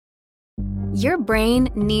Your brain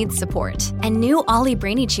needs support, and new Ollie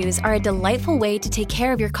Brainy Chews are a delightful way to take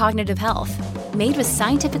care of your cognitive health. Made with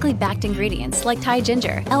scientifically backed ingredients like Thai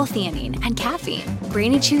ginger, L-theanine, and caffeine,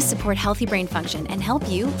 Brainy Chews support healthy brain function and help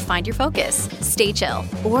you find your focus, stay chill,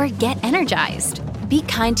 or get energized. Be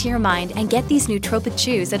kind to your mind and get these nootropic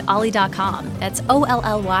chews at ollie.com. That's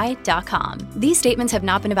OLLY.com. These statements have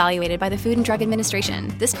not been evaluated by the Food and Drug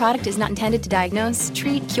Administration. This product is not intended to diagnose,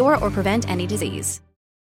 treat, cure, or prevent any disease.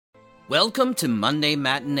 Welcome to Monday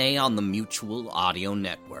Matinee on the Mutual Audio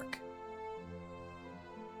Network.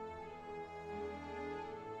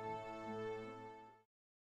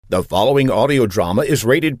 The following audio drama is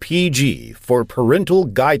rated PG for parental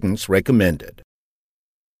guidance recommended.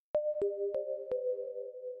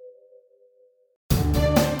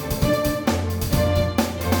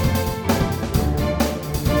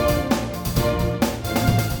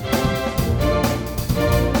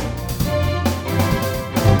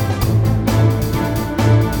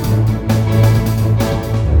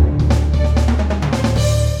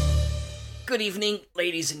 Good evening,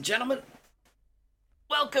 ladies and gentlemen.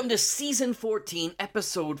 Welcome to Season 14,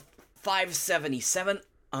 Episode 577.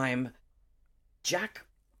 I'm Jack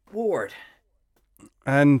Ward.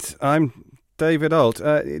 And I'm David Alt.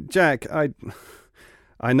 Jack, I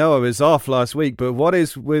know I was off last week, but what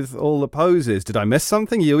is with all the poses? Did I miss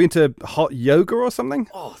something? You into hot yoga or something?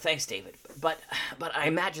 Oh, thanks, David. But I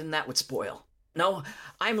imagine that would spoil. No,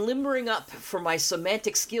 I'm limbering up for my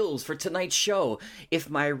semantic skills for tonight's show. If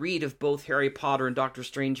my read of both Harry Potter and Doctor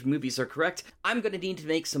Strange movies are correct, I'm going to need to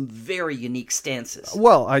make some very unique stances.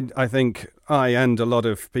 Well, I think I and a lot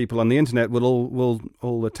of people on the internet will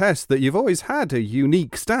all attest that you've always had a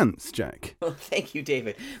unique stance, Jack. Well, thank you,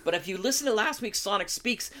 David. But if you listen to last week's Sonic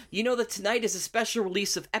Speaks, you know that tonight is a special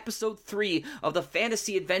release of Episode 3 of the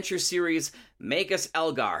fantasy adventure series Magus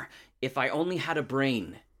Elgar, If I Only Had a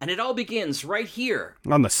Brain. And it all begins right here.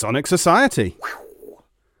 On the Sonic Society.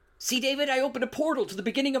 See, David, I opened a portal to the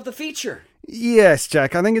beginning of the feature. Yes,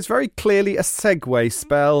 Jack, I think it's very clearly a segue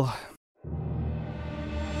spell.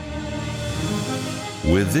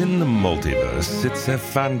 Within the multiverse sits a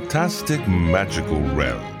fantastic magical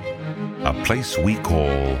realm. A place we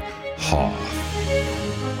call Hoth.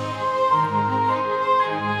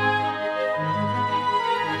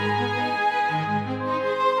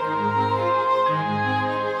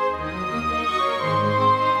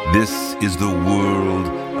 This is the world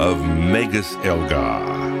of Magus Elgar.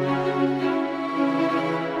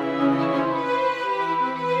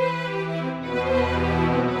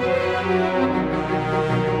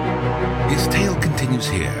 His tale continues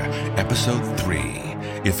here, Episode 3,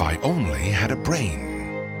 If I Only Had a Brain.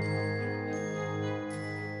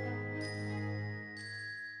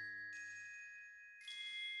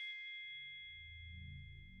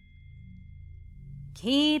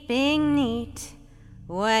 Keeping neat.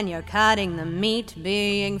 When you're cutting the meat,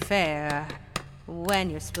 being fair. When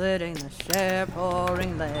you're splitting the share,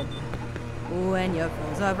 pouring lead. When your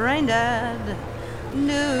foes are brain dead.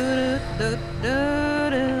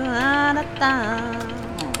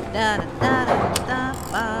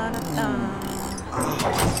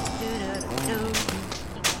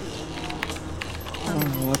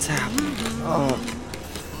 What's happening?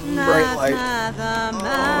 Bright light.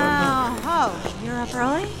 Oh, you're up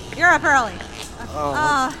early? You're up early.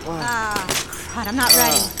 God, I'm not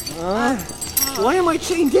ready. Why am I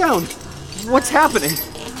chained down? What's happening?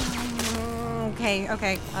 Okay,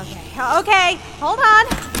 hold on.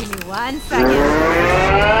 Give me 1 second.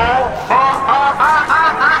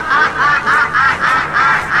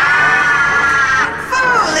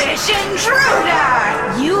 Foolish intruder!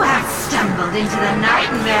 You have stumbled into the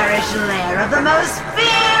nightmarish lair of the most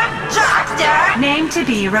feared doctor, named to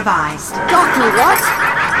be revised. Doctor what?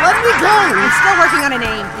 Let me go! I'm still working on a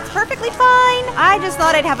name. It's perfectly fine. I just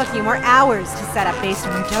thought I'd have a few more hours to set up based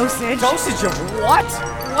on your dosage. Dosage of what?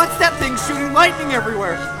 What's that thing shooting lightning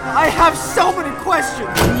everywhere? I have so many questions.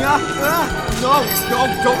 No,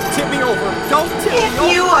 don't tip me over. Don't tip me over.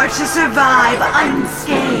 If you are to survive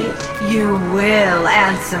unscathed, you will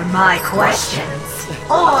answer my questions.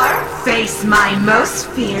 Or face my most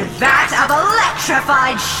feared vat of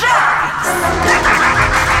electrified sharks.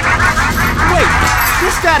 Wait,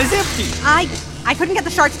 this vat is empty. I couldn't get the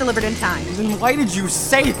sharks delivered in time. Then why did you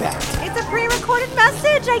say that? It's a pre-recorded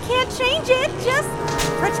message. I can't change it. Just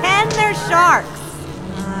pretend they're sharks.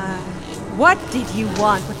 What did you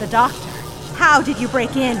want with the doctor? How did you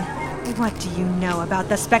break in? What do you know about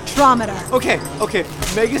the spectrometer? Okay.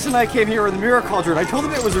 Magus and I came here with a mirror cauldron. I told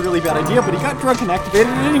him it was a really bad idea, but he got drunk and activated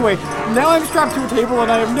it anyway. Now I'm strapped to a table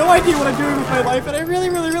and I have no idea what I'm doing with my life, and I really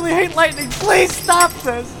hate lightning. Please stop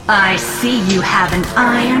this! I see you have an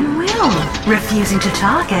iron will, Refusing to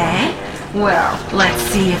talk, eh? Well, let's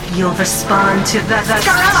see if you'll respond to the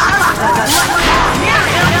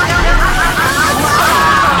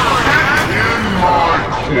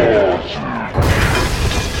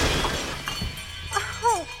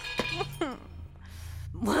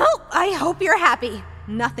Well, I hope you're happy.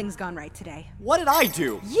 Nothing's gone right today. What did I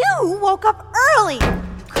do? You woke up early!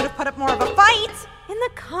 Could have put up more of a fight! In the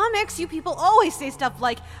comics, you people always say stuff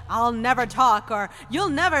like, I'll never talk, or you'll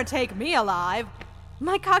never take me alive.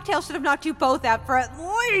 My cocktail should have knocked you both out for at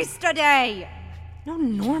least a day! No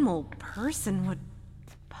normal person would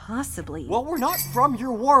possibly... Well, we're not from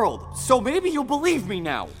your world, so maybe you'll believe me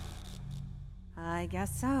now. I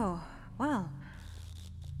guess so. Well,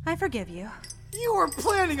 I forgive you. You were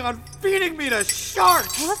planning on feeding me to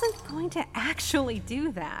sharks! I wasn't going to actually do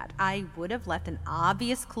that. I would have left an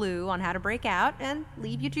obvious clue on how to break out and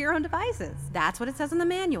leave you to your own devices. That's what it says in the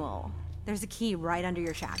manual. There's a key right under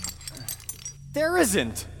your shackle. There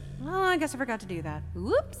isn't! Oh, I guess I forgot to do that.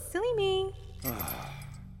 Oops, silly me.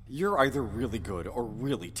 You're either really good or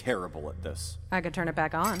really terrible at this. I could turn it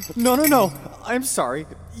back on. No. I'm sorry.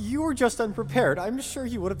 You were just unprepared. I'm sure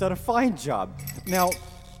you would have done a fine job. Now,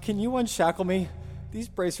 can you unshackle me? These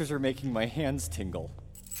bracers are making my hands tingle.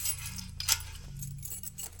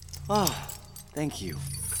 Thank you.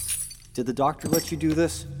 Did the doctor let you do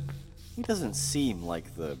this? He doesn't seem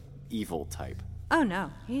like the evil type. Oh no,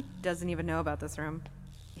 he doesn't even know about this room.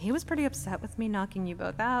 He was pretty upset with me knocking you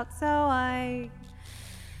both out, so I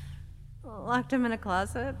locked him in a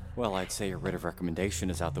closet. Well, I'd say your writ of recommendation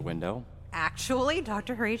is out the window. Actually,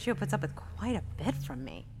 Dr. Horatio puts up with quite a bit from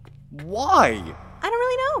me. Why? I don't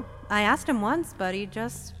really know. I asked him once, but he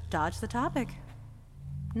just dodged the topic.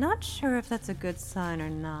 Not sure if that's a good sign or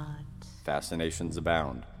not. Fascinations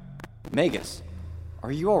abound. Magus,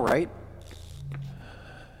 are you alright?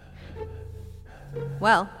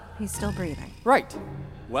 Well, he's still breathing. Right.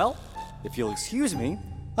 Well, if you'll excuse me,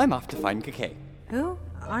 I'm off to find Kakei. Who?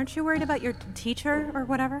 Aren't you worried about your teacher or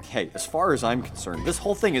whatever? Hey, as far as I'm concerned, this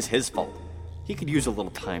whole thing is his fault. He could use a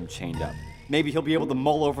little time chained up. Maybe he'll be able to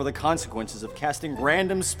mull over the consequences of casting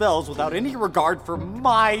random spells without any regard for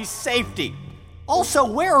my safety. Also,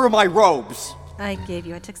 where are my robes? I gave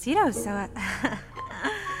you a tuxedo, so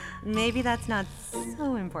maybe that's not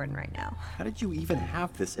so important right now. How did you even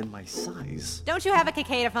have this in my size? Don't you have a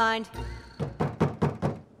Kakei to find?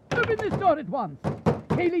 Open this door at once.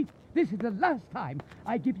 Kaylee, this is the last time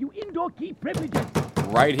I give you indoor key privileges.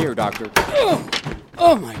 Right here, Doctor.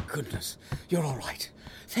 Oh my goodness. You're all right.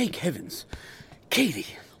 Thank heavens. Kaylee,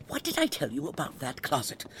 what did I tell you about that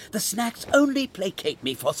closet? The snacks only placate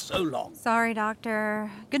me for so long. Sorry, Doctor.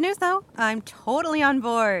 Good news, though. I'm totally on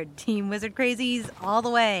board. Team Wizard Crazies all the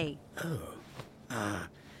way.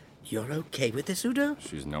 You're okay with this, Udo?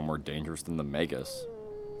 She's no more dangerous than the Magus.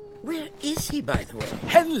 Where is he, by the way?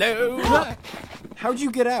 Hello! How'd you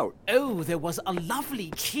get out? Oh, there was a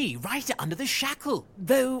lovely key right under the shackle.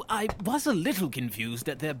 Though I was a little confused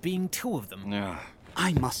at there being two of them. Yeah.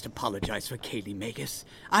 I must apologize for Kaylee Magus.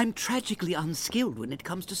 I'm tragically unskilled when it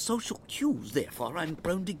comes to social cues, therefore I'm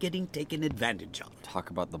prone to getting taken advantage of. Talk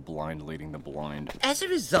about the blind leading the blind. As a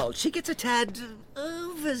result, she gets a tad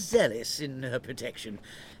overzealous in her protection.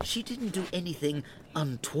 She didn't do anything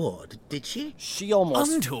untoward, did she? She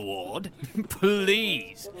almost... Untoward?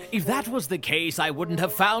 Please. If that was the case, I wouldn't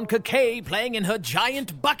have found Kakei playing in her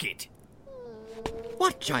giant bucket.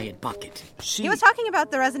 What giant bucket? He was talking about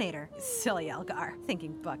the resonator. Silly Elgar,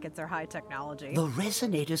 thinking buckets are high technology. The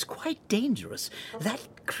resonator's quite dangerous.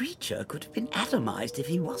 That creature could have been atomized if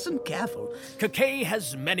he wasn't careful. Kakei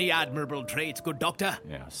has many admirable traits, good doctor.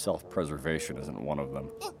 Yeah, self-preservation isn't one of them.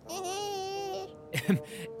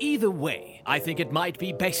 Either way, I think it might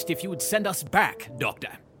be best if you would send us back,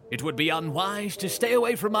 Doctor. It would be unwise to stay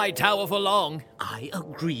away from my tower for long. I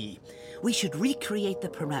agree. We should recreate the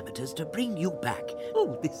parameters to bring you back.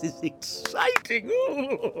 Oh, this is exciting.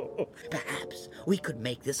 Oh, perhaps we could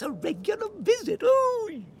make this a regular visit.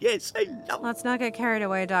 Oh, yes, I love it. Let's not get carried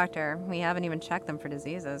away, Doctor. We haven't even checked them for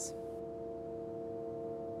diseases.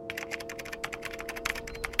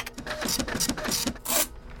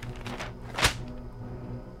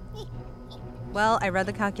 Well, I read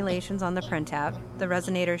the calculations on the printout. The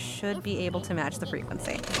resonator should be able to match the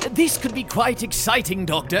frequency. This could be quite exciting,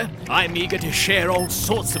 Doctor. I'm eager to share all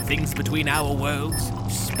sorts of things between our worlds.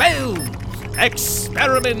 Spells,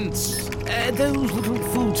 experiments, those little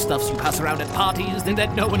foodstuffs you pass around at parties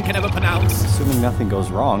that no one can ever pronounce. Assuming nothing goes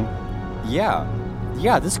wrong. Yeah,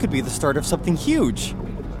 this could be the start of something huge.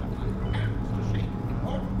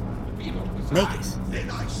 Magus,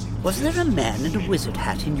 was there a man in a wizard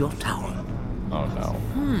hat in your tower? Oh, no.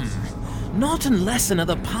 Not unless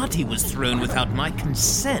another party was thrown without my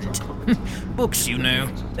consent. Books, you know.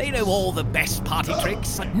 They know all the best party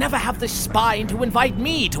tricks. I'd never have the spine to invite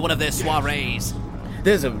me to one of their soirees.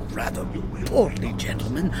 There's a rather portly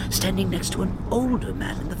gentleman standing next to an older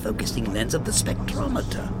man in the focusing lens of the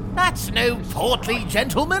spectrometer. That's no portly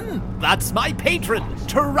gentleman. That's my patron,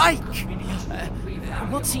 Tarike.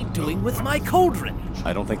 What's he doing with my cauldron?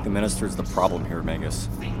 I don't think the minister's the problem here, Magus.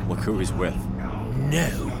 Look who he's with.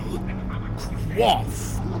 No.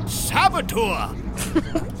 Quaff. Saboteur.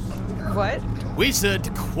 What? Wizard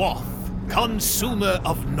Quaff. Consumer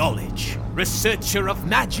of knowledge. Researcher of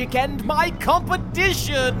magic and my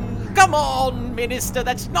competition. Come on, Minister,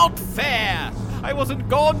 that's not fair. I wasn't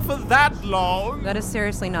gone for that long. That is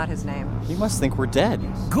seriously not his name. He must think we're dead.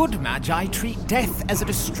 Good Magi treat death as a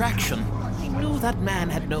distraction. I knew that man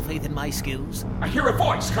had no faith in my skills. I hear a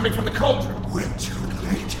voice coming from the cauldron. We're too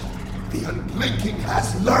late. The unblinking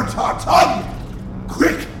has learnt our tongue.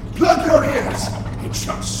 Quick, plug your ears. It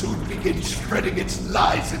shall soon begin spreading its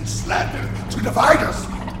lies and slander to divide us.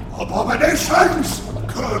 Abominations,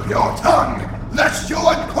 curb your tongue, lest you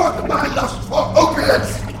uncork my lust for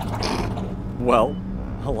opiates. Well,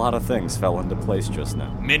 a lot of things fell into place just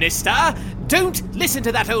now. Minister, don't listen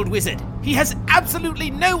to that old wizard. He has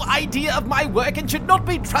absolutely no idea of my work and should not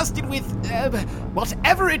be trusted with,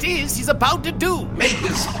 whatever it is he's about to do.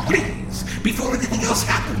 Magus, please, before anything else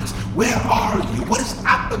happens, where are you? What has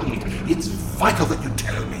happened? It's vital that you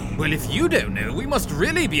tell me. Well, if you don't know, we must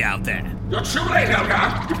really be out there. You're too late,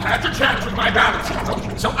 Helga. You've had your chance with my balance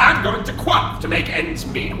system, so I'm going to Quaff to make ends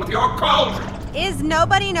meet with your cauldron. Is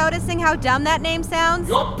nobody noticing how dumb that name sounds?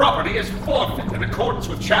 Your property is forfeit in accordance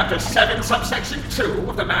with Chapter 7, Subsection 2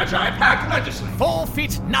 of the Magi Pact Legislation.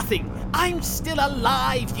 Forfeit nothing. I'm still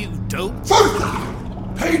alive, you dope.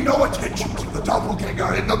 Pay no attention to the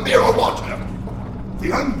doppelganger in the mirror water.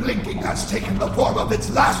 The unblinking has taken the form of its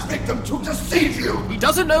last victim to deceive you. He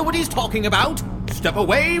doesn't know what he's talking about. Step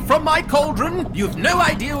away from my cauldron. You've no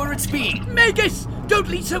idea where it's been. Magus! Don't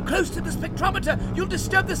lean so close to the spectrometer. You'll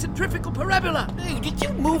disturb the centrifugal parabola. Oh, did you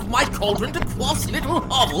move my cauldron to Quaff's little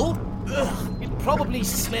hovel? Ugh, it probably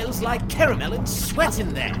smells like caramel and sweat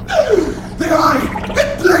in there. The eye!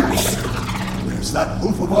 It blinks! Where's that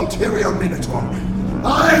hoof of ulterior minotaur?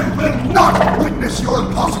 I will not witness your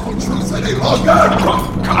impossible truth any longer!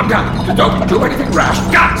 Calm down. Don't do anything rash.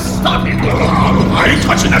 God, stop it! I ain't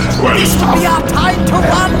touching that twirl. This could be our time to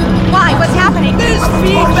run! Why? What's happening? There's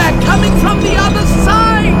feedback coming from the other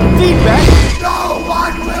side! Feedback? No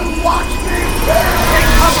one will watch me!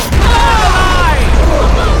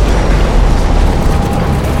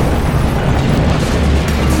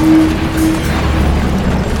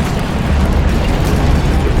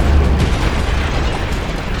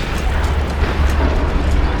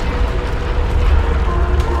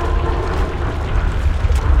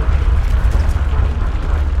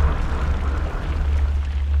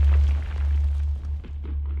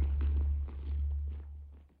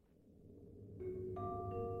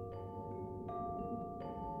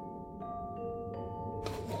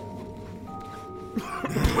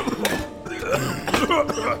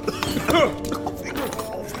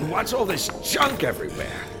 What's all this junk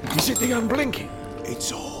everywhere? Is it the unblinking?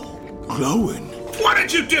 It's all glowing. What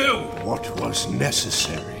did you do? What was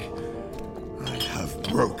necessary. I have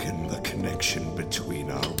broken the connection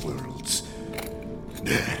between our worlds.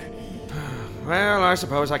 Well, I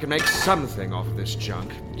suppose I can make something off of this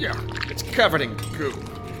junk. Yeah, it's covered in goo.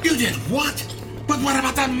 You did what? But what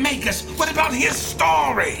about the Magus? What about his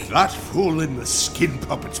story? That fool and the skin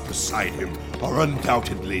puppets beside him are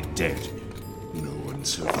undoubtedly dead. No one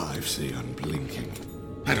survives the unblinking.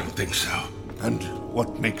 I don't think so. And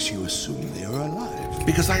what makes you assume they're alive?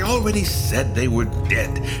 Because I already said they were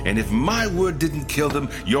dead, and if my word didn't kill them,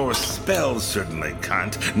 your spells certainly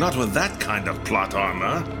can't. Not with that kind of plot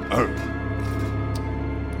armor. Oh.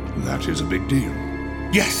 That is a big deal.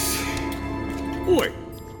 Yes. Oi,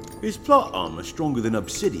 is plot armor stronger than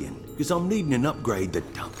obsidian? Because I'm needing an upgrade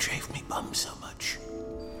that don't chafe me bum so much.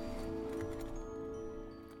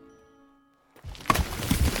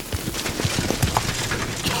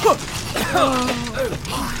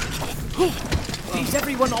 Is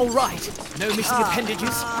everyone all right? No missing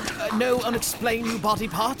appendages? No unexplained new body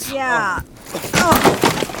parts? Yeah.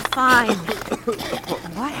 Fine.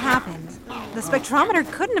 What happened? The spectrometer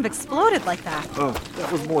couldn't have exploded like that. Oh,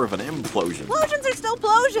 that was more of an implosion. Explosions are still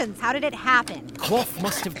explosions. How did it happen? Quaff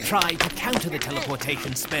must have tried to counter the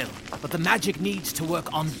teleportation spell, but the magic needs to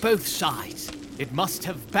work on both sides. It must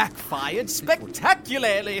have backfired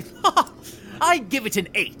spectacularly. I give it an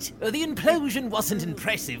 8. The implosion wasn't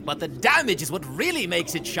impressive, but the damage is what really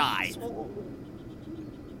makes it shine.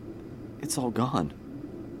 It's all gone.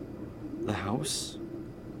 The house,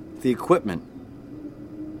 the equipment.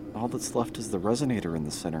 All that's left is the resonator in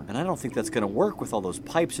the center. And I don't think that's going to work with all those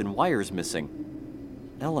pipes and wires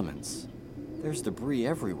missing. Elements. There's debris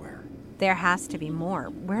everywhere. There has to be more.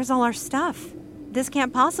 Where's all our stuff? This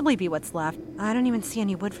can't possibly be what's left. I don't even see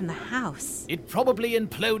any wood from the house. It probably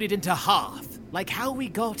imploded into half, like how we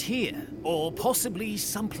got here, or possibly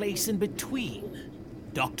someplace in between.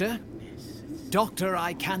 Doctor? Doctor,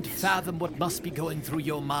 I can't fathom what must be going through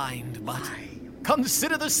your mind, but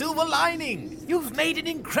consider the silver lining. You've made an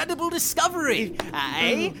incredible discovery.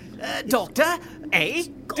 Eh? Doctor? Eh?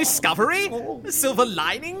 Discovery? Silver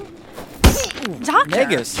lining? Doctor!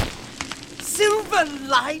 Magus! Silver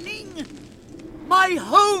lining? My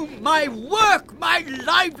home, my work, my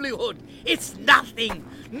livelihood. It's nothing.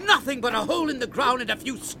 Nothing but a hole in the ground and a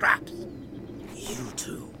few scraps. You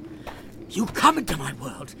two. You come into my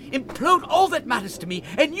world, implode all that matters to me,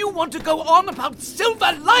 and you want to go on about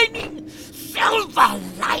silver lining? Silver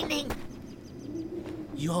lining?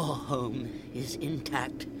 Your home is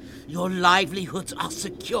intact. Your livelihoods are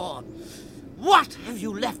secure. What have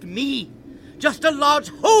you left me? Just a large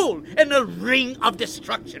hole in a ring of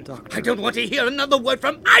destruction. Doctor. I don't want to hear another word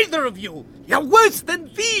from either of you. You're worse than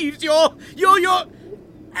thieves. You're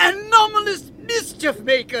anomalous mischief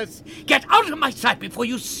makers. Get out of my sight before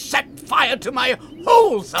you set fire to my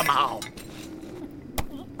hole somehow.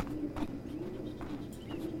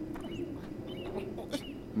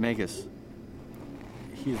 Magus.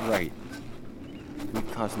 He's right. We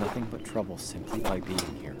cause nothing but trouble simply by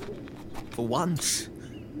being here. For once,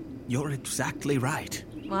 you're exactly right.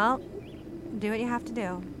 Well, do what you have to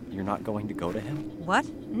do. You're not going to go to him? What?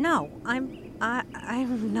 No, I'm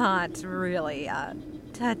not really a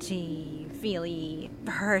touchy-feely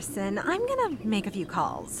person. I'm gonna make a few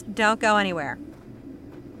calls. Don't go anywhere.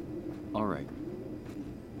 All right.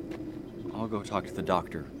 I'll go talk to the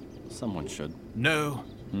doctor. Someone should. No.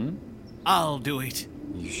 I'll do it.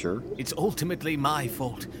 You sure? It's ultimately my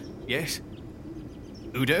fault. Yes?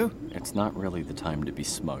 Udo? It's not really the time to be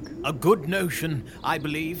smug. A good notion, I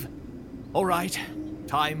believe. All right.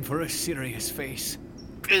 Time for a serious face.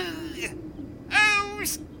 Oh,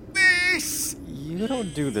 space! You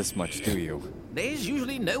don't do this much, do you? There's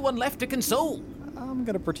usually no one left to console. I'm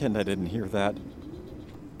gonna pretend I didn't hear that.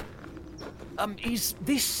 Is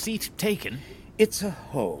this seat taken? It's a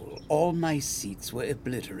hole. All my seats were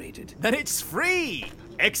obliterated. Then it's free!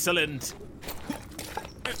 Excellent.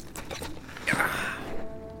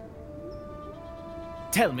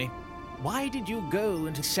 Tell me, why did you go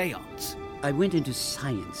into seance? I went into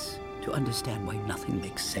science to understand why nothing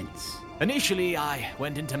makes sense. Initially, I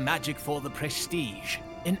went into magic for the prestige.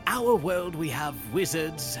 In our world, we have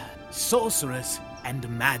wizards, sorcerers, and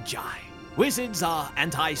magi. Wizards are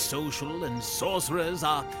antisocial, and sorcerers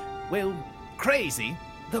are, well, crazy.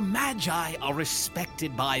 The magi are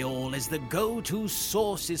respected by all as the go-to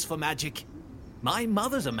sources for magic. My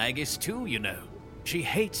mother's a magus too, you know. She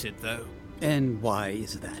hates it, though. And why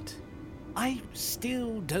is that? I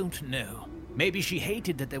still don't know. Maybe she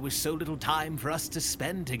hated that there was so little time for us to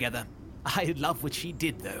spend together. I love what she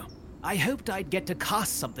did, though. I hoped I'd get to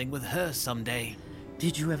cast something with her someday.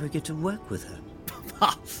 Did you ever get to work with her?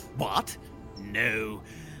 What? No.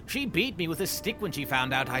 She beat me with a stick when she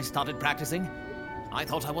found out I started practicing. I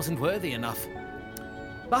thought I wasn't worthy enough.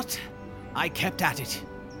 But I kept at it.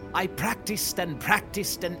 I practiced,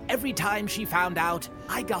 and every time she found out,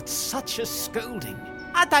 I got such a scolding.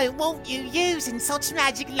 I don't want you using such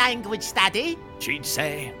magic language, Daddy, she'd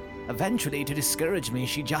say. Eventually, to discourage me,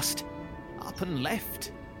 she just up and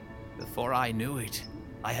left. Before I knew it,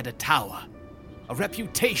 I had a tower, a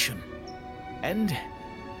reputation, and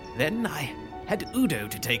then I had Udo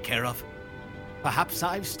to take care of. Perhaps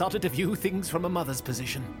I've started to view things from a mother's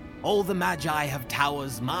position. All the magi have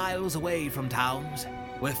towers miles away from towns.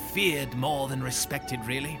 We're feared more than respected,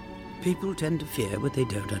 really. People tend to fear what they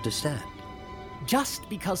don't understand. Just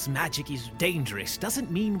because magic is dangerous doesn't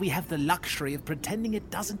mean we have the luxury of pretending it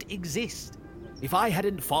doesn't exist. If I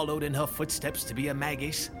hadn't followed in her footsteps to be a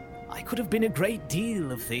magus, I could have been a great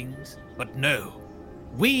deal of things. But no.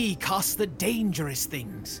 We cast the dangerous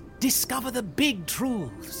things, discover the big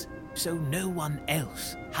truths, so no one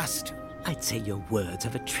else has to. I'd say your words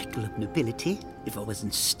have a trickle of nobility if I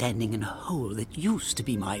wasn't standing in a hole that used to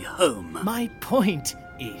be my home. My point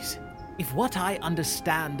is, if what I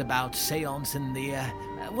understand about seance in the,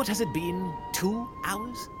 what has it been, 2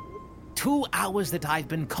 hours? 2 hours that I've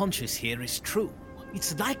been conscious here is true.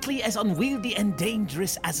 It's likely as unwieldy and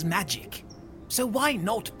dangerous as magic. So why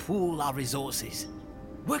not pool our resources?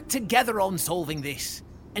 Work together on solving this,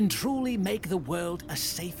 and truly make the world a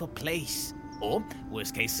safer place. Or,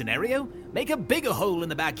 worst case scenario, make a bigger hole in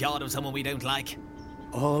the backyard of someone we don't like.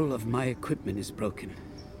 All of my equipment is broken.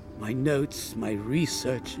 My notes, my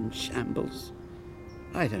research in shambles.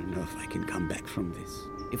 I don't know if I can come back from this.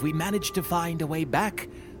 If we manage to find a way back,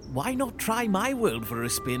 why not try my world for a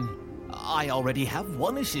spin? I already have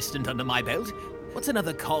one assistant under my belt. What's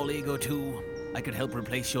another colleague or two? I could help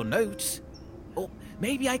replace your notes. Or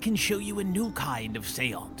maybe I can show you a new kind of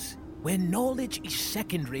seance, where knowledge is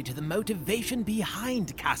secondary to the motivation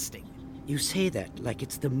behind casting. You say that like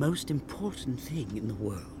it's the most important thing in the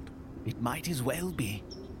world. It might as well be.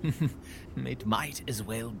 It might as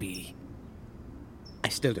well be. I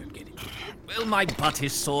still don't get it. Well, my butt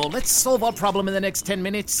is sore. Let's solve our problem in the next 10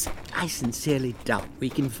 minutes. I sincerely doubt we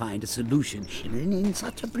can find a solution in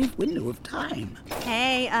such a brief window of time.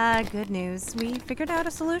 Hey, good news. We figured out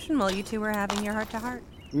a solution while you two were having your heart-to-heart.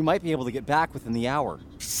 We might be able to get back within the hour.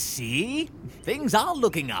 See? Things are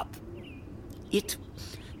looking up.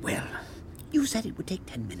 Well, you said it would take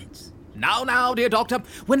 10 minutes. Now, dear doctor,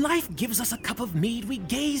 when life gives us a cup of mead, we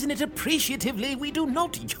gaze in it appreciatively. We do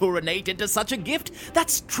not urinate into such a gift.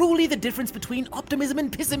 That's truly the difference between optimism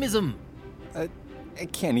and pessimism. I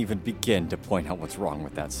can't even begin to point out what's wrong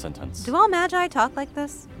with that sentence. Do all Magi talk like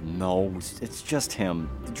this? No, it's just him.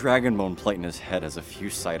 The dragon bone plate in his head has a few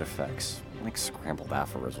side effects, like scrambled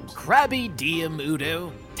aphorisms. Crabby diem,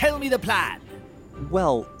 Udo. Tell me the plan.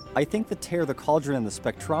 Well, I think the tear the cauldron and the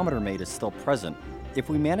spectrometer made is still present. If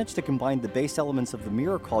we manage to combine the base elements of the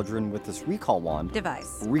mirror cauldron with this recall wand...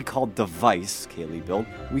 Recall device Kaylee built,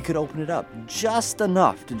 we could open it up just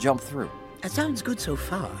enough to jump through. That sounds good so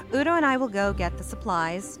far. Udo and I will go get the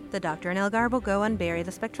supplies. The doctor and Elgar will go unbury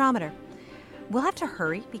the spectrometer. We'll have to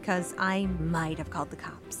hurry because I might have called the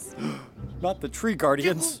cops. Not the tree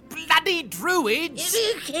guardians. Bloody druids!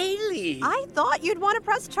 Kaylee! I thought you'd want to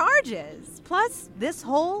press charges. Plus, this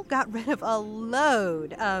hole got rid of a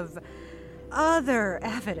load of other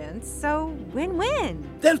evidence, so win-win.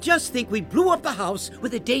 They'll just think we blew up the house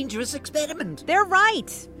with a dangerous experiment. They're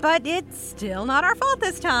right, but it's still not our fault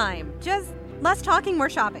this time. Just less talking, more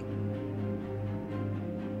shopping.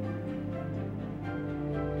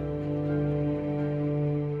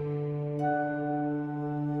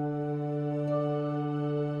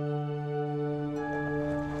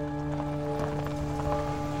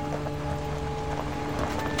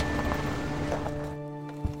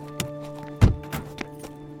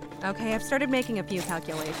 Okay, I've started making a few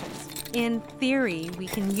calculations. In theory, we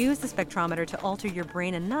can use the spectrometer to alter your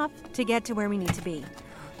brain enough to get to where we need to be.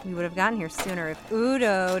 We would have gotten here sooner if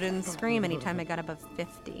Udo didn't scream anytime I got above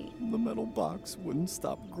 50. The metal box wouldn't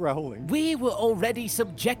stop growling. We were already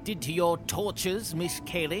subjected to your tortures, Miss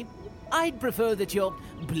Kaylee. I'd prefer that your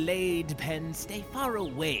blade pen stay far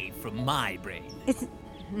away from my brain. It's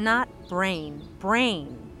not brain.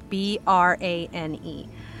 Brain. B-R-A-N-E.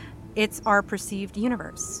 It's our perceived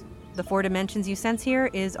universe. The 4 dimensions you sense here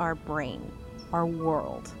is our brain, our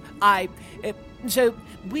world. So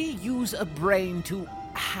we use a brain to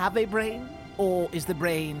have a brain? Or is the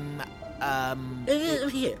brain,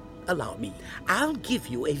 Here, allow me. I'll give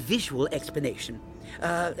you a visual explanation.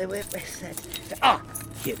 Where's that?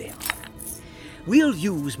 Here they are. We'll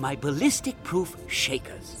use my ballistic-proof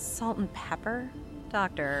shakers. Salt and pepper?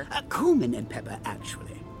 Doctor. Cumin and pepper, actually.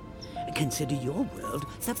 Consider your world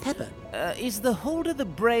the pepper. Is the holder the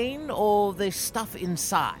brain or the stuff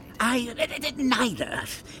inside? Neither.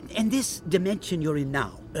 And this dimension you're in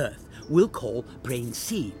now, Earth, we'll call Brain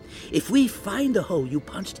C. If we find the hole you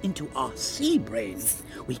punched into our C brain,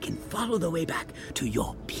 we can follow the way back to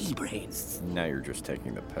your P brain. Now you're just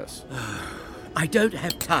taking the piss. I don't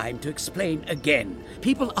have time to explain again.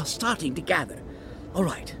 People are starting to gather. All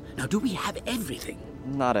right, now do we have everything?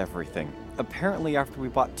 Not everything. Apparently, after we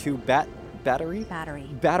bought 2 battery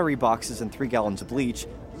boxes and 3 gallons of bleach,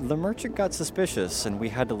 the merchant got suspicious and we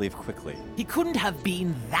had to leave quickly. He couldn't have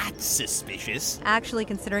been that suspicious. Actually,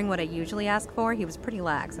 considering what I usually ask for, he was pretty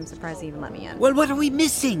lax. I'm surprised he even let me in. Well, what are we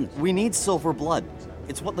missing? We need silver blood.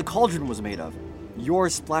 It's what the cauldron was made of.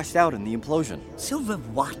 Yours splashed out in the implosion. Silver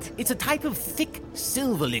what? It's a type of thick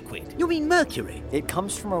silver liquid. You mean mercury? It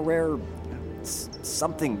comes from a rare...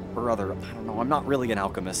 something or other. I don't know, I'm not really an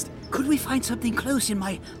alchemist. Could we find something close in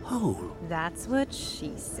my hole? That's what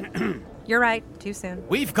she said. You're right, too soon.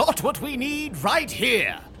 We've got what we need right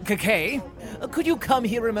here. Kakay, could you come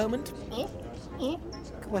here a moment?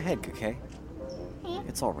 Go ahead, Kakay.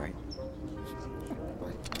 It's all right.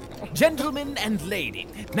 Gentlemen and lady,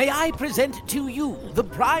 may I present to you the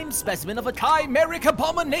prime specimen of a chimeric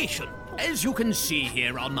abomination. As you can see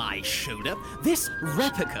here on my shoulder, this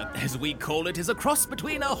replica, as we call it, is a cross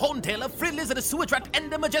between a horntail, a frill lizard, a sewer rat,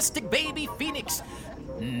 and a majestic baby phoenix.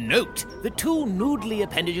 Note the two noodly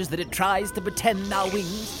appendages that it tries to pretend are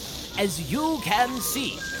wings. As you can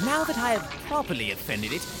see, now that I have properly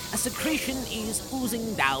offended it, a secretion is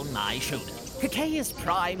oozing down my shoulder. Kakei is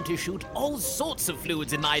primed to shoot all sorts of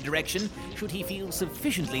fluids in my direction, should he feel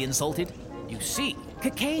sufficiently insulted. You see,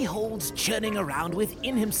 Kakei holds churning around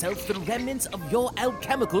within himself the remnants of your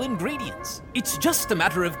alchemical ingredients. It's just a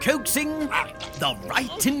matter of coaxing the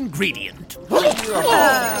right ingredient. I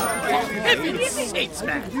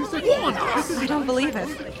don't believe it.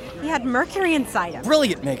 He had mercury inside him.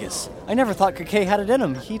 Brilliant, Magus. I never thought Kakei had it in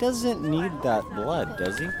him. He doesn't need that blood,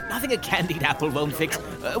 does he? Nothing a candied apple won't fix.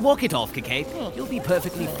 Walk it off, Kakei. You'll be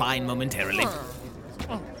perfectly fine momentarily.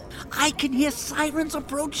 I can hear sirens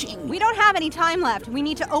approaching. We don't have any time left. We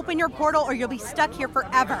need to open your portal or you'll be stuck here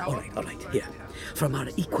forever. All right, here. From our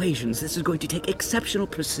equations, this is going to take exceptional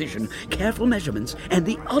precision, careful measurements, and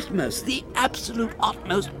the absolute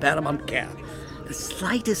utmost paramount care. The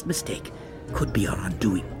slightest mistake could be our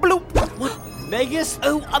undoing. Bloop! What? Magus?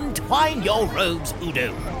 Oh, untwine your robes,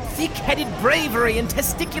 Udo. Thick-headed bravery and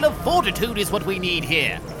testicular fortitude is what we need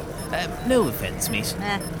here. No offense, Miss.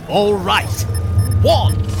 All right.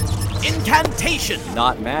 1. Incantation.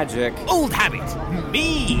 Not magic. Old habit.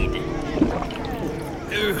 Mead.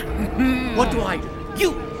 What do I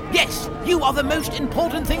do? Yes, you are the most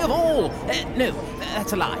important thing of all. No,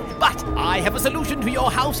 that's a lie. But I have a solution to your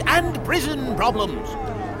house and prison problems.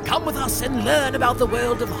 Come with us and learn about the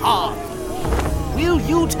world of Hearth. Will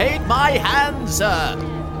you take my hand, sir?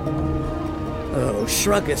 Oh,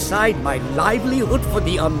 shrug aside my livelihood for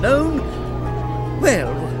the unknown?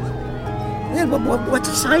 Well, what's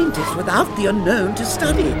a scientist without the unknown to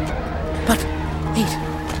study? But, wait,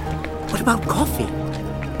 what about coffee?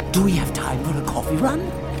 Do we have time for a coffee run?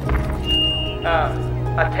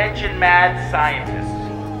 Attention mad scientists.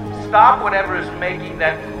 Stop whatever is making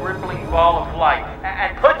that rippling ball of light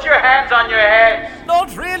and put your hands on your heads.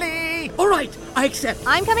 Not really. All right, I accept.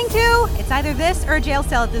 I'm coming too. It's either this or a jail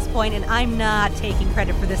cell at this point, and I'm not taking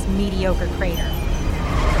credit for this mediocre crater.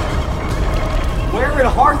 Where in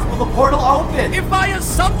Hearth will the portal open? If my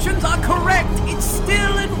assumptions are correct, it's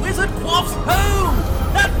still in Wizard Quaff's home.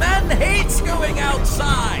 That man hates going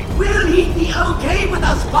outside. Will he be okay with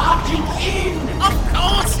us barging in? Of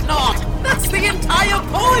course not. That's the entire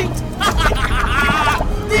point.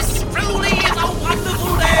 This truly is a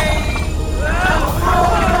wonderful day.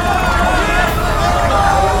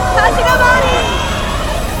 Hashigabari!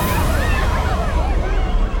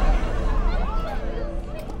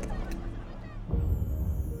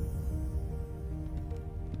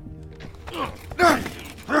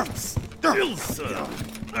 Still, sir.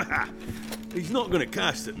 He's not going to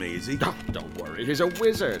cast at me, is he? Oh, don't worry, he's a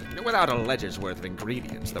wizard. Without a ledger's worth of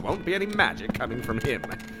ingredients, there won't be any magic coming from him.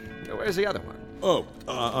 Where's the other one? Oh,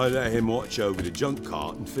 I let him watch over the junk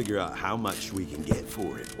cart and figure out how much we can get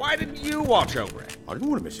for it. Why didn't you watch over it? I didn't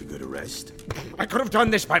want to miss a good arrest. I could have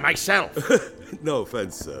done this by myself. No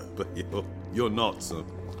offense, sir, but you're not, sir.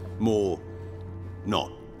 More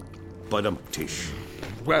not. But-tish.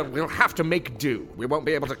 Well, we'll have to make do. We won't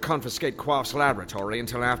be able to confiscate Quaff's laboratory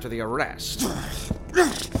until after the arrest.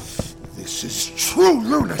 This is true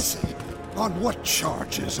lunacy. On what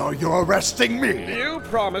charges are you arresting me? You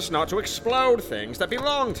promised not to explode things that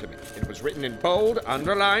belong to me. It was written in bold,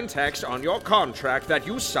 underlined text on your contract that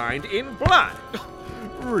you signed in blood.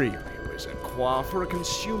 Really, Wizard Quaff, for a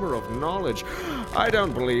consumer of knowledge, I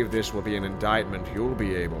don't believe this will be an indictment you'll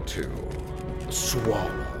be able to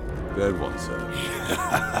swallow. Good one, sir.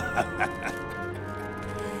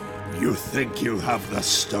 You think you have the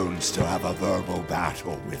stones to have a verbal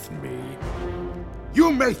battle with me?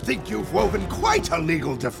 You may think you've woven quite a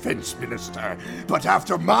legal defense, Minister, but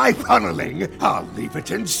after my funneling, I'll leave it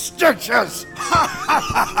in stitches!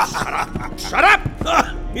 Shut up!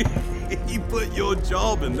 You put your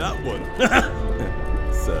job in that one.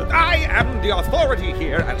 Sir. I am the authority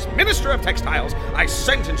here as Minister of Textiles. I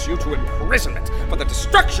sentence you to imprisonment for the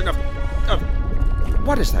destruction of...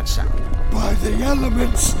 What is that sound? By the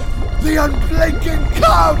elements, the unblinking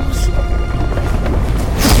comes!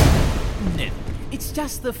 No, it's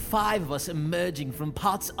just the 5 of us emerging from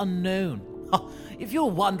parts unknown. If you're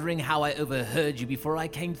wondering how I overheard you before I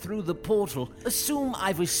came through the portal, assume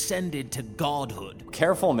I've ascended to godhood.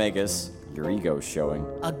 Careful, Magus. Your ego's showing.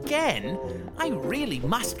 Again? I really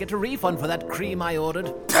must get a refund for that cream I ordered.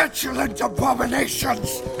 Petulant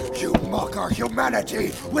abominations! You mock our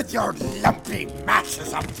humanity with your lumpy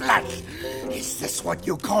masses of flesh! Is this what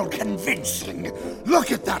you call convincing?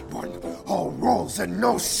 Look at that one, all rolled walls and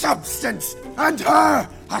no substance, and her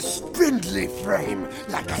a spindly frame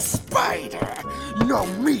like a spider. No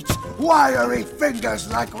meat, wiry fingers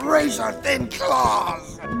like razor-thin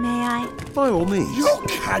claws. May I? By all means. You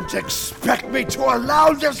can't expect me to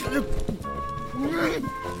allow this...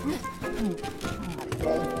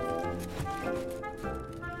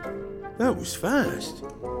 That was fast.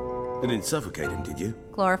 You didn't suffocate him, did you?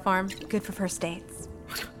 Chloroform, good for first dates.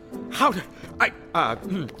 How did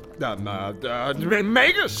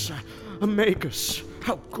Magus! Magus,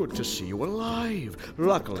 how good to see you alive.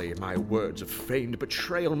 Luckily, my words of feigned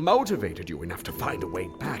betrayal motivated you enough to find a way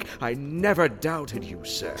back. I never doubted you,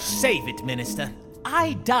 sir. Save it, Minister.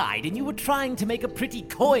 I died and you were trying to make a pretty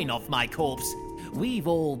coin off my corpse. We've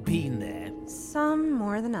all been there. Some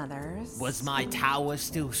more than others. Was my tower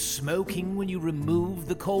still smoking when you removed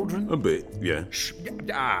the cauldron? A bit, yeah.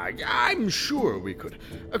 I'm sure we could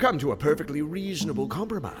come to a perfectly reasonable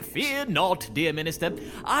compromise. Fear not, dear Minister.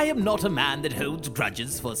 I am not a man that holds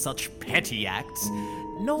grudges for such petty acts,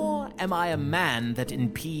 nor am I a man that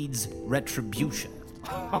impedes retribution.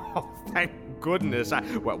 Oh, thank goodness.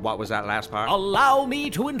 What was that last part? Allow me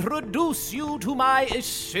to introduce you to my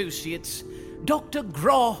associates, Dr.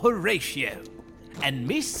 Graw Horatio and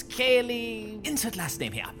Miss Kaylee... Insert last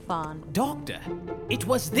name here. Fawn. Doctor, it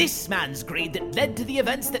was this man's grade that led to the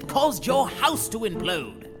events that caused your house to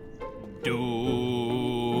implode.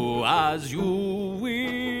 Do as you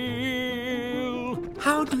will.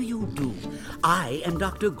 How do you do? I am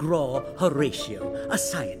Dr. Graw Horatio, a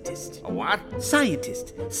scientist. A what?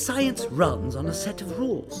 Scientist. Science runs on a set of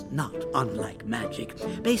rules, not unlike magic,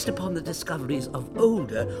 based upon the discoveries of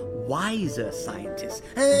older, wiser scientists.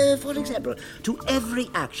 For example, to every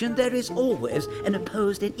action there is always an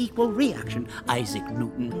opposed and equal reaction. Isaac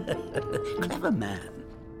Newton. Clever man.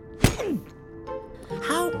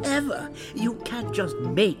 However, you can't just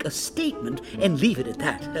make a statement and leave it at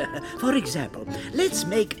that. For example, let's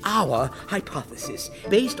make our hypothesis.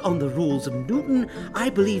 Based on the rules of Newton, I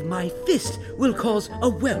believe my fist will cause a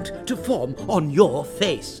welt to form on your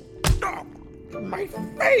face. My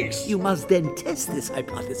face! You must then test this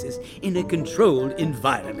hypothesis in a controlled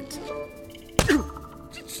environment.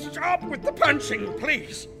 Stop with the punching,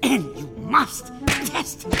 please. And you must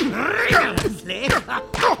test rigorously.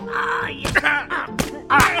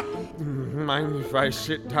 Mind if I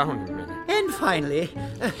sit down a minute? And finally,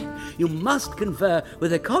 you must confer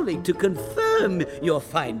with a colleague to confirm your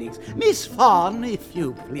findings. Miss Fawn, if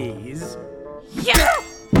you please. Yeah!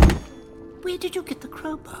 Where did you get the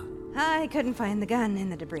crowbar? I couldn't find the gun in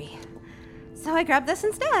the debris, so I grabbed this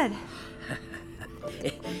instead.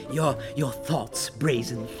 Your thoughts,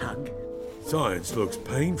 brazen thug. Science looks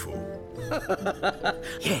painful.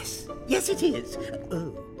 Yes, it is.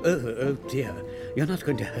 Oh dear. You're not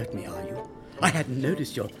going to hurt me, are you? I hadn't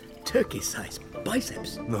noticed your turkey-sized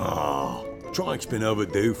biceps. No, Trike's been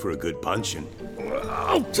overdue for a good punching.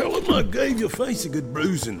 I'll tell him I gave your face a good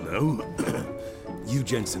bruising, though. You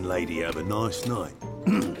gents and lady have a nice night.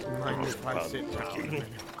 Mind if I sit down?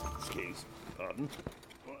 Excuse, pardon?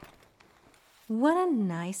 What a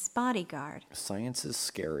nice bodyguard. Science is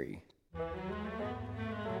scary.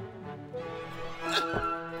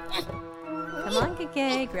 Come on,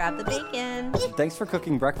 Kike, grab the bacon. Thanks for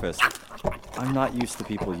cooking breakfast. I'm not used to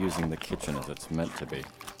people using the kitchen as it's meant to be.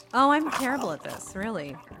 Oh, I'm terrible at this,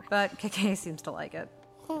 really. But Kike seems to like it.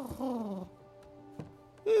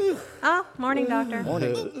 Ah, morning, Doctor.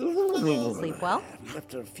 Morning. Sleep well?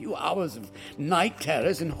 After a few hours of night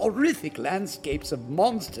terrors and horrific landscapes of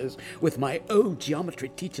monsters with my old geometry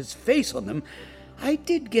teacher's face on them, I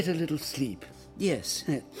did get a little sleep. Yes.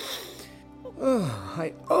 Oh,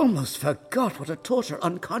 I almost forgot what a torture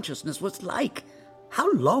unconsciousness was like.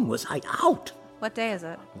 How long was I out? What day is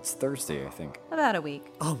it? It's Thursday, I think. About a week.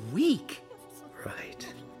 A week?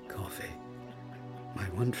 Right. Coffee. My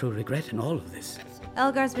one true regret in all of this.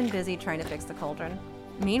 Elgar's been busy trying to fix the cauldron.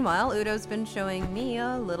 Meanwhile, Udo's been showing me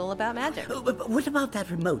a little about magic. But what about that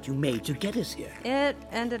remote you made to get us here? It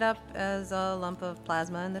ended up as a lump of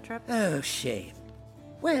plasma in the trip. Oh, shame.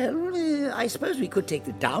 Well, I suppose we could take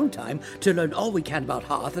the downtime to learn all we can about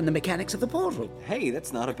Hearth and the mechanics of the portal. Hey,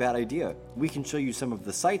 that's not a bad idea. We can show you some of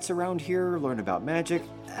the sights around here, learn about magic,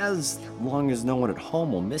 as long as no one at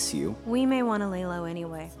home will miss you. We may want to lay low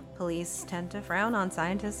anyway. Police tend to frown on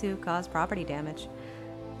scientists who cause property damage.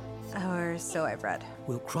 Or so I've read.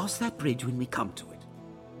 We'll cross that bridge when we come to it.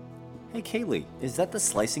 Hey, Kaylee, is that the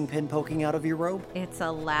slicing pin poking out of your robe? It's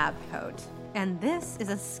a lab coat. And this is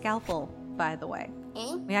a scalpel, by the way.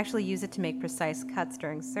 We actually use it to make precise cuts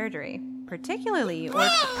during surgery. Particularly...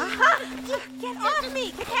 Aha! Get off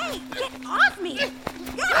me! Hey! Get off me!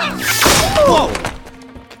 Whoa!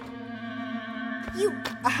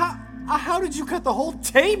 How did you cut the whole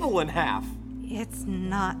table in half? It's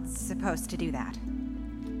not supposed to do that.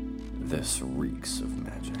 This reeks of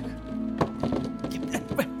magic.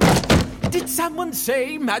 Did someone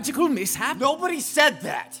say magical mishap? Nobody said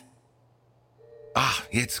that! Ah,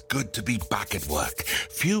 it's good to be back at work.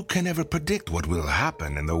 Few can ever predict what will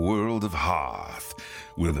happen in the world of Hearth.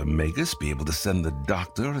 Will the Magus be able to send the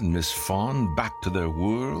Doctor and Miss Fawn back to their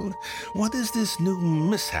world? What is this new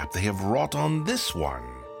mishap they have wrought on this one?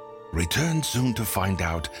 Return soon to find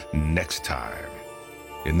out next time.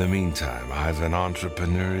 In the meantime, I've an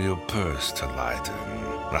entrepreneurial purse to lighten.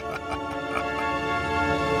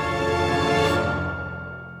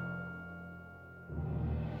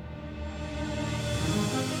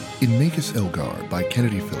 In Magus Elgar by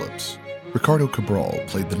Kennedy Phillips, Ricardo Cabral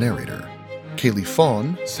played the narrator. Kaylee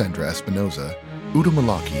Fawn, Sandra Espinoza, Udo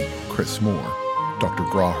Malaki, Chris Moore, Dr.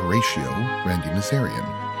 Gra Horatio, Randy Nazarian,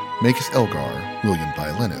 Magus Elgar, William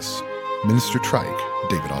Violinus, Minister Trike,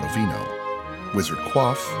 David Ottavino, Wizard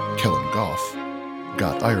Quaff, Kellen Goff,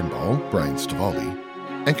 Got Ironball, Brian Stavali,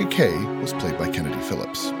 and Kakay was played by Kennedy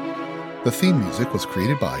Phillips. The theme music was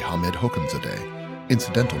created by Hamed Hokamzadeh.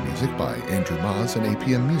 Incidental music by Andrew Maz and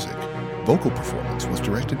APM Music. Vocal performance was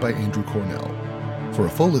directed by Andrew Cornell. For a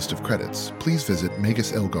full list of credits, please visit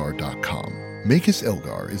MagusElgar.com. Magus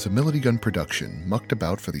Elgar is a Melody Gun production mucked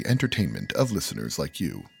about for the entertainment of listeners like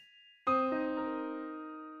you.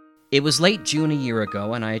 It was late June a year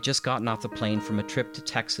ago, and I had just gotten off the plane from a trip to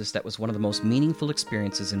Texas that was one of the most meaningful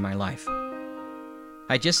experiences in my life.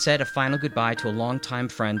 I just said a final goodbye to a longtime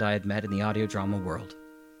friend I had met in the audio drama world,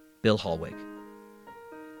 Bill Hallwig.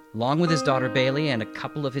 Along with his daughter Bailey and a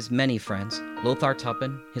couple of his many friends, Lothar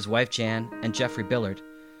Tuppen, his wife Jan, and Jeffrey Billard,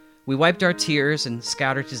 we wiped our tears and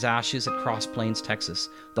scattered his ashes at Cross Plains, Texas,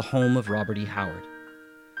 the home of Robert E. Howard.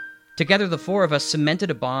 Together, the four of us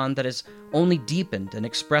cemented a bond that has only deepened and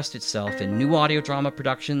expressed itself in new audio drama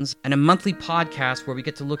productions and a monthly podcast where we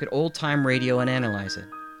get to look at old-time radio and analyze it.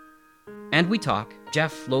 And we talk,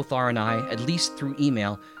 Jeff, Lothar, and I, at least through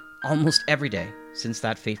email, almost every day since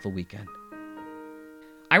that fateful weekend.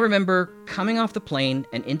 I remember coming off the plane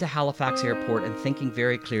and into Halifax Airport and thinking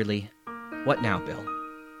very clearly, what now, Bill?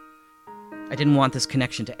 I didn't want this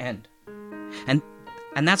connection to end. And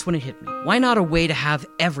that's when it hit me. Why not a way to have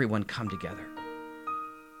everyone come together?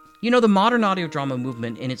 You know, the modern audio drama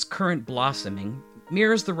movement in its current blossoming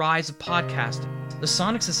mirrors the rise of podcasting. The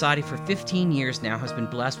Sonic Society for 15 years now has been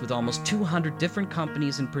blessed with almost 200 different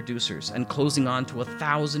companies and producers and closing on to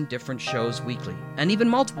 1,000 different shows weekly, and even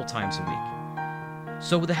multiple times a week.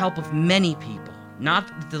 So with the help of many people,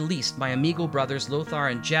 not the least my amigo brothers Lothar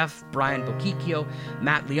and Jeff, Brian Bokikio,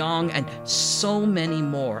 Matt Leong, and so many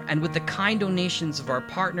more, and with the kind donations of our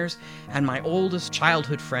partners and my oldest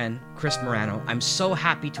childhood friend, Chris Morano, I'm so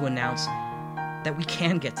happy to announce that we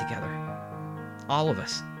can get together. All of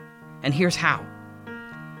us. And here's how.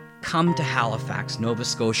 Come to Halifax, Nova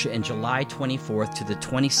Scotia in July 24th to the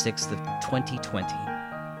 26th of 2020,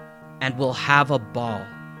 and we'll have a ball.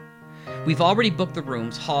 We've already booked the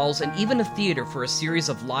rooms, halls, and even a theater for a series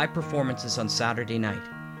of live performances on Saturday night.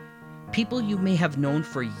 People you may have known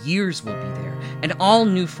for years will be there, and all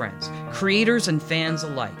new friends, creators and fans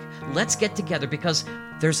alike. Let's get together because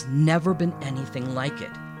there's never been anything like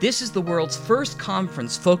it. This is the world's first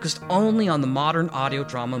conference focused only on the modern audio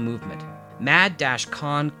drama movement.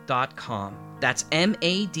 mad-con.com. That's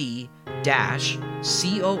mad-con.com.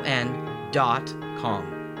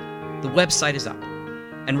 The website is up,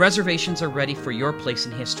 and reservations are ready for your place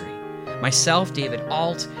in history. Myself, David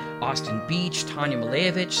Alt, Austin Beach, Tanya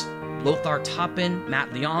Malevich, Lothar Tuppen, Matt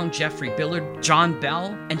Leong, Jeffrey Billard, John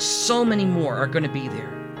Bell, and so many more are going to be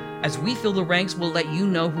there. As we fill the ranks, we'll let you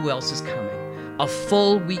know who else is coming. A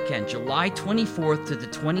full weekend, July 24th to the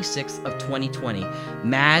 26th of 2020.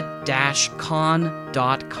 mad-con.com.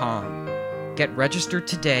 Get registered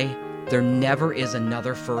today. There never is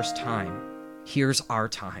another first time. Here's our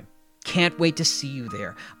time. Can't wait to see you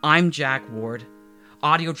there. I'm Jack Ward.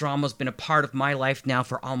 Audio drama has been a part of my life now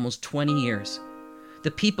for almost 20 years. The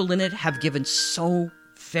people in it have given so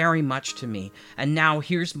very much to me, and now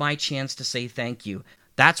here's my chance to say thank you.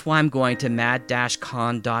 That's why I'm going to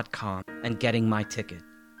mad-con.com and getting my ticket.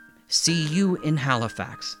 See you in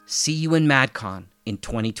Halifax. See you in MadCon in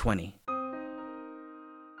 2020.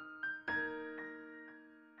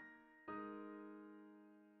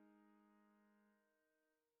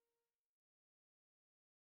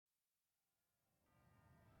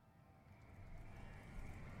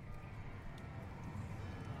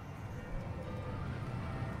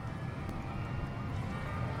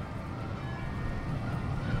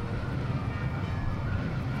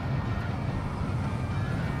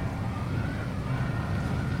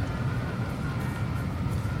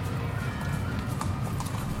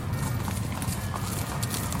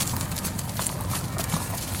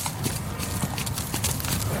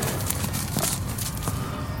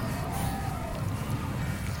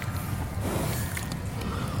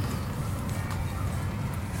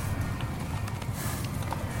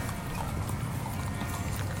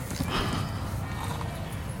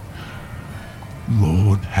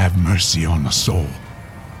 have mercy on us all.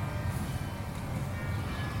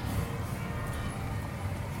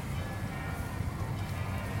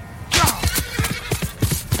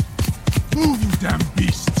 Move, you damn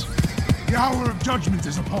beasts! The hour of judgment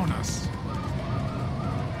is upon us.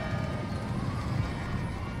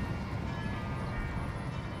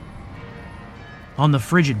 On the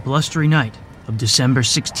frigid, blustery night of December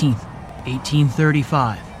 16th,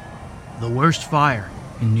 1835, the worst fire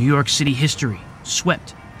in New York City history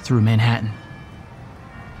swept through Manhattan.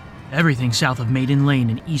 Everything south of Maiden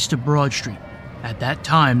Lane and east of Broad Street, at that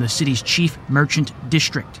time the city's chief merchant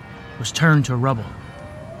district, was turned to rubble.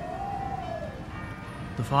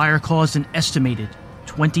 The fire caused an estimated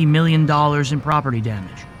 $20 million in property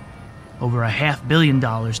damage, over $500 million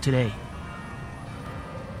today.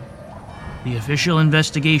 The official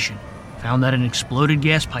investigation found that an exploded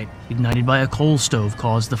gas pipe ignited by a coal stove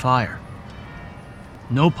caused the fire.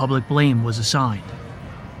 No public blame was assigned.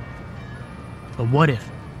 But what if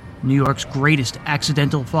New York's greatest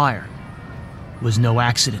accidental fire was no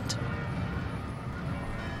accident?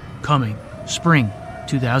 Coming spring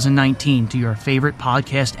 2019 to your favorite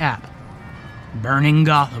podcast app, Burning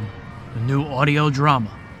Gotham, a new audio drama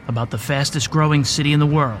about the fastest growing city in the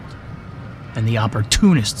world and the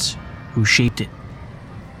opportunists who shaped it.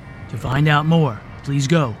 To find out more, please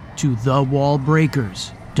go to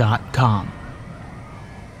thewallbreakers.com.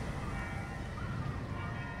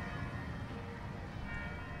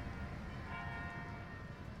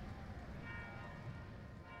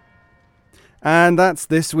 And that's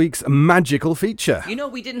this week's magical feature. You know,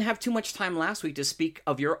 we didn't have too much time last week to speak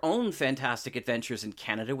of your own fantastic adventures in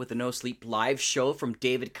Canada with the No Sleep live show from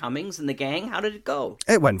David Cummings and the gang. How did it go?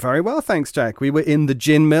 It went very well, thanks, Jack. We were in the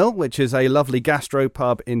Gin Mill, which is a lovely gastro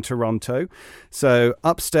pub in Toronto. So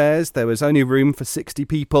upstairs, there was only room for 60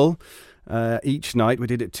 people each night. We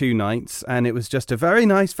did it 2 nights, and it was just a very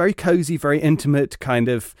nice, very cozy, very intimate kind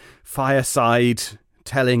of fireside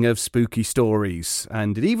telling of spooky stories,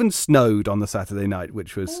 and it even snowed on the Saturday night,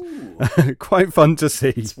 which was quite fun to see.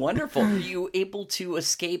 It's wonderful. Were you able to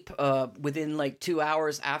escape within like 2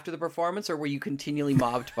 hours after the performance, or were you continually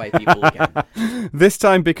mobbed by people again? This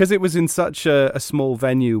time, because it was in such a small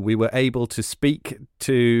venue, we were able to speak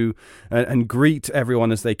to and greet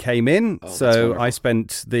everyone as they came in. So I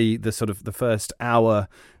spent the sort of the first hour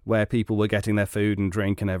where people were getting their food and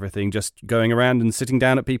drink and everything, just going around and sitting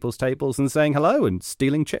down at people's tables and saying hello and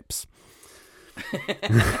stealing chips.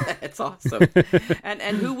 That's awesome.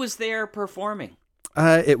 And who was there performing?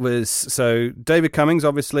 It was, so David Cummings,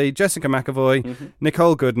 obviously, Jessica McAvoy,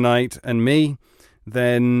 Nicole Goodnight, and me.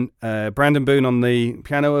 Then Brandon Boone on the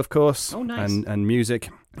piano, of course, and music.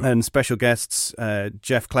 And special guests,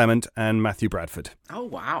 Jeff Clement and Matthew Bradford. Oh,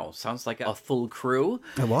 wow. Sounds like a full crew.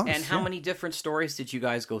 It was, And how many different stories did you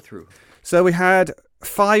guys go through? So we had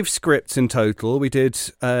 5 scripts in total. We did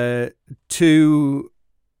 4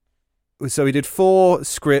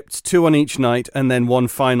 scripts, 2 on each night, and then 1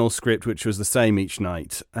 final script, which was the same each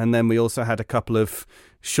night. And then we also had a couple of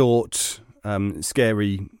short,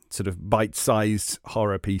 scary, sort of bite-sized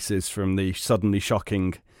horror pieces from the Suddenly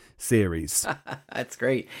Shocking series. That's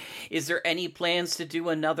great. Is there any plans to do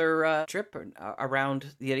another trip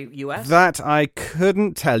around the US? That I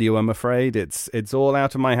couldn't tell you, I'm afraid. It's all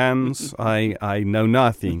out of my hands. I know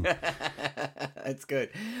nothing. That's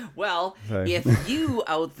good. Well, if you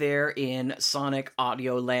out there in Sonic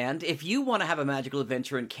Audio Land, if you want to have a magical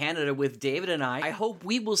adventure in Canada with David and I hope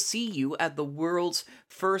we will see you at the world's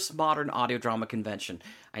first modern audio drama convention.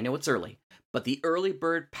 I know it's early, but the early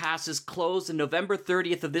bird passes close on November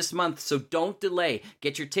 30th of this month, so don't delay.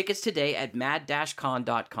 Get your tickets today at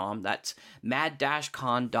mad-con.com. That's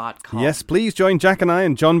mad-con.com. Yes, please join Jack and I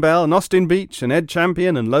and John Bell and Austin Beach and Ed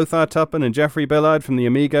Champion and Lothar Tuppen and Jeffrey Billard from the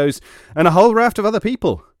Amigos and a whole raft of other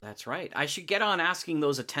people. That's right. I should get on asking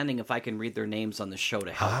those attending if I can read their names on the show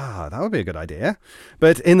to help. That would be a good idea.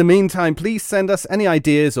 But in the meantime, please send us any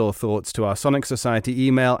ideas or thoughts to our Sonic Society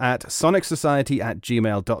email at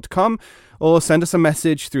sonicsociety@gmail.com or send us a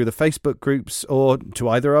message through the Facebook groups or to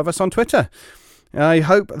either of us on Twitter. I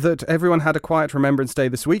hope that everyone had a quiet Remembrance Day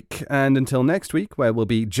this week, and until next week, where we'll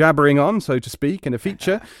be jabbering on, so to speak, in a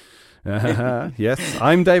feature. Yes,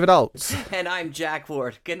 I'm David Alt. And I'm Jack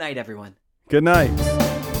Ward. Good night, everyone. Good night.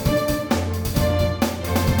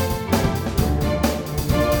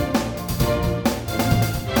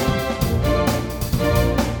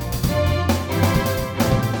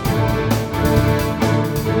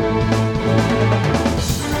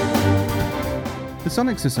 The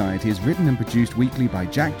Sonic Society is written and produced weekly by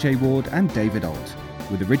Jack J. Ward and David Alt,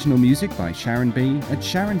 with original music by Sharon B. at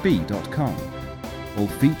sharonb.com. All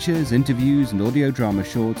features, interviews, and audio drama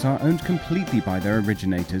shorts are owned completely by their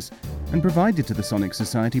originators and provided to the Sonic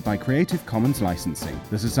Society by Creative Commons licensing.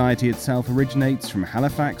 The Society itself originates from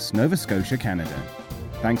Halifax, Nova Scotia, Canada.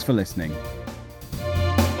 Thanks for listening.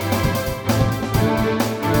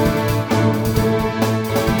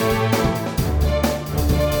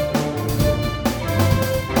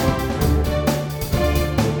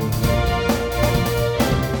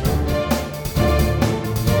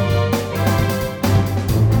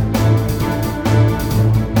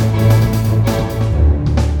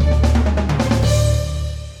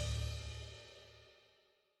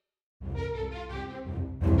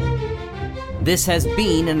 This has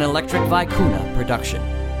been an Electric Vicuna production.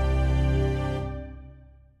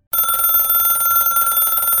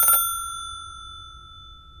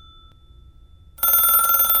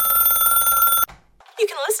 You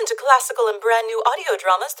can listen to classical and brand new audio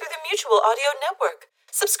dramas through the Mutual Audio Network.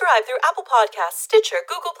 Subscribe through Apple Podcasts, Stitcher,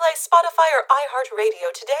 Google Play, Spotify, or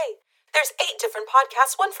iHeartRadio today. There's 8 different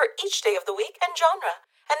podcasts, one for each day of the week and genre,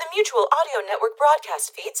 and the Mutual Audio Network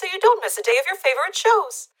broadcast feed so you don't miss a day of your favorite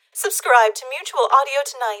shows. Subscribe to Mutual Audio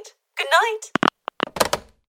tonight. Good night.